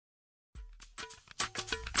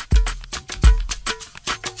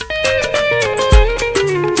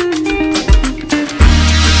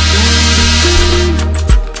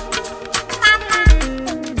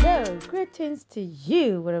to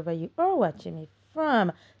you wherever you are watching me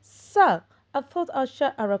from. So, I thought I'll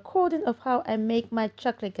share a recording of how I make my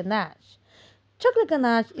chocolate ganache. Chocolate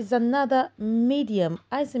ganache is another medium,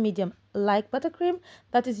 icy medium like buttercream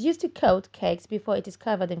that is used to coat cakes before it is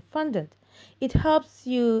covered in fondant. It helps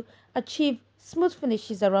you achieve smooth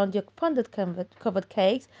finishes around your fondant covered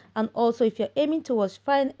cakes, and also if you're aiming towards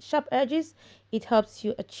fine sharp edges, it helps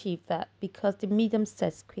you achieve that because the medium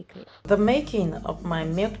sets quickly. The making of my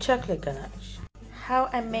milk chocolate ganache. How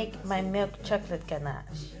I make my milk chocolate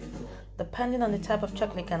ganache. Depending on the type of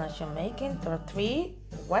chocolate ganache you're making, there are three: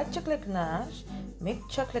 white chocolate ganache, milk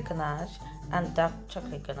chocolate ganache, and dark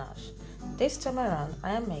chocolate ganache. This time around,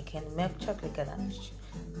 I am making milk chocolate ganache.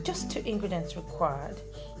 Just two ingredients required: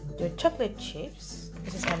 your chocolate chips.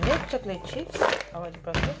 This is my milk chocolate chips, already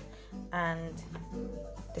broken, and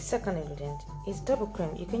the second ingredient is double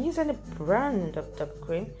cream. You can use any brand of double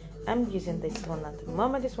cream. I'm using this one at the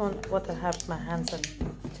moment. This one, what I have my hands on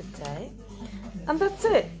today, and that's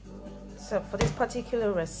it. So for this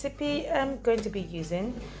particular recipe, I'm going to be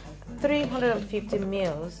using 350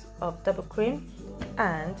 mils of double cream,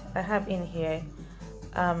 and I have in here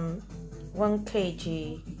 1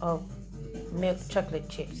 kg of milk chocolate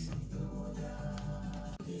chips.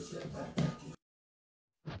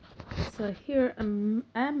 So here I'm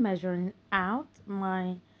measuring out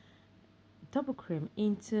my double cream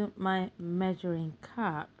into my measuring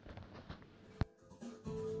cup.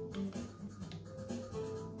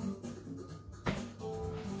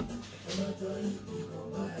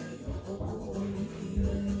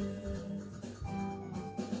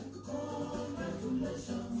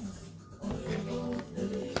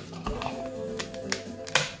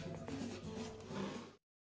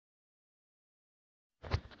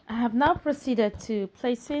 I have now proceeded to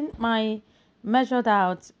placing my measured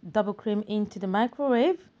out double cream into the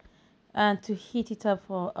microwave and to heat it up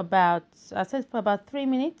for about, I said, for about 3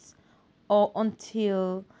 minutes, or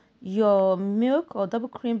until your milk or double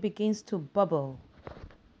cream begins to bubble.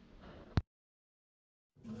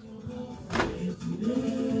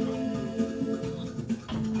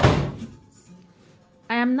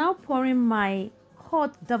 I am now pouring my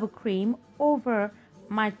hot double cream over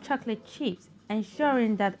my chocolate chips,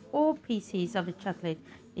 ensuring that all pieces of the chocolate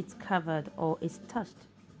is covered or is touched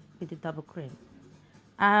with the double cream.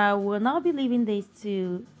 I will now be leaving this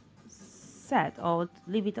to set or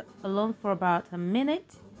leave it alone for about a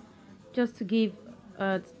minute, just to give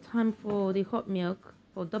time for the hot milk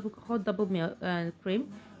or hot double milk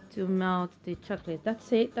cream to melt the chocolate.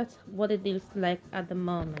 That's it. That's what it looks like at the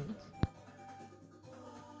moment.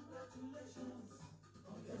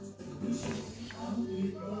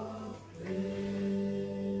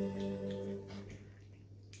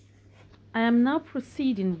 I am now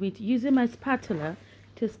proceeding with using my spatula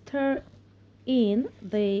to stir in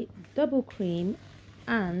the double cream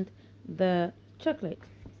and the chocolate.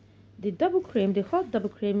 The double cream, the hot double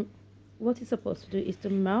cream, what it's supposed to do is to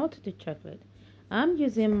melt the chocolate. I'm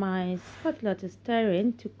using my spatula to stir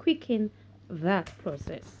in to quicken that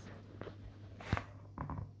process.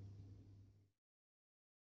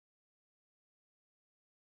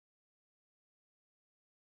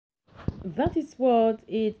 That is what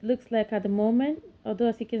it looks like at the moment. Although,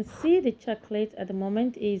 as you can see, the chocolate at the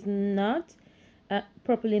moment is not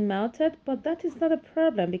properly melted, but that is not a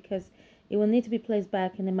problem because it will need to be placed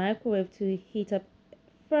back in the microwave to heat up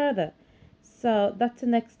further. So that's the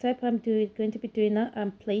next step going to be doing now.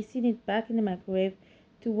 I'm placing it back in the microwave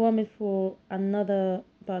to warm it for another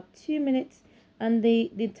about 2 minutes, and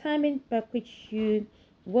the timing by which you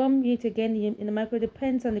warm it again in the microwave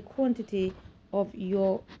depends on the quantity of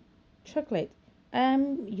your chocolate.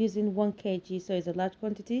 I'm using 1 kg, so it's a large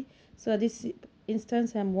quantity. So at this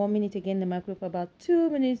instance, I'm warming it again in the microwave for about 2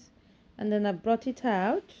 minutes, and then I brought it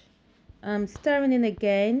out. I'm stirring it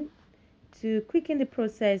again to quicken the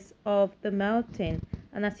process of the melting.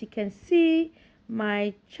 And as you can see,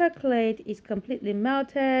 my chocolate is completely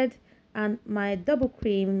melted and my double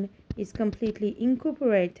cream is completely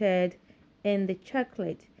incorporated in the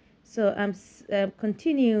chocolate. So I'm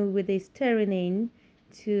continuing with the stirring in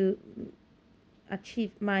to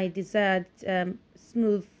achieve my desired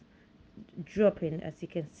smooth dropping, as you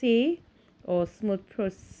can see, or smooth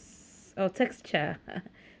process or texture.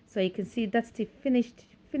 So you can see that's the finished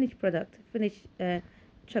product, finished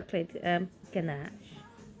chocolate ganache,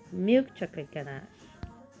 milk chocolate ganache.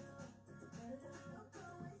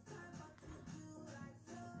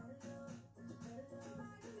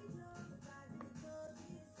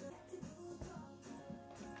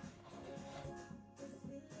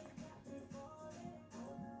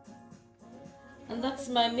 And that's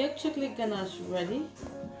my milk chocolate ganache ready.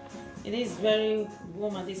 It is very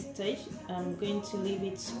warm at this stage. I'm going to leave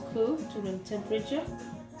it cool to room temperature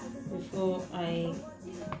before I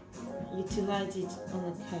utilize it on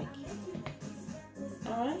the cake.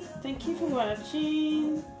 Alright, thank you for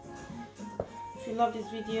watching. If you love this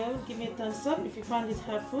video, give me a thumbs up. If you found it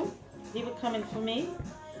helpful, leave a comment for me.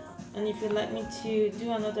 And if you'd like me to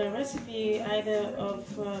do another recipe, either of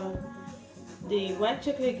the white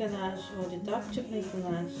chocolate ganache or the dark chocolate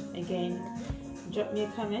ganache, again, drop me a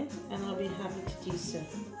comment and I'll be happy to do so.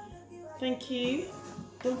 Thank you.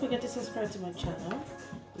 Don't forget to subscribe to my channel.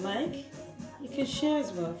 Like, you can share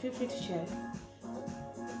as well. Feel free to share.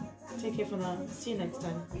 Take care for now. See you next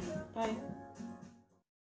time. Bye.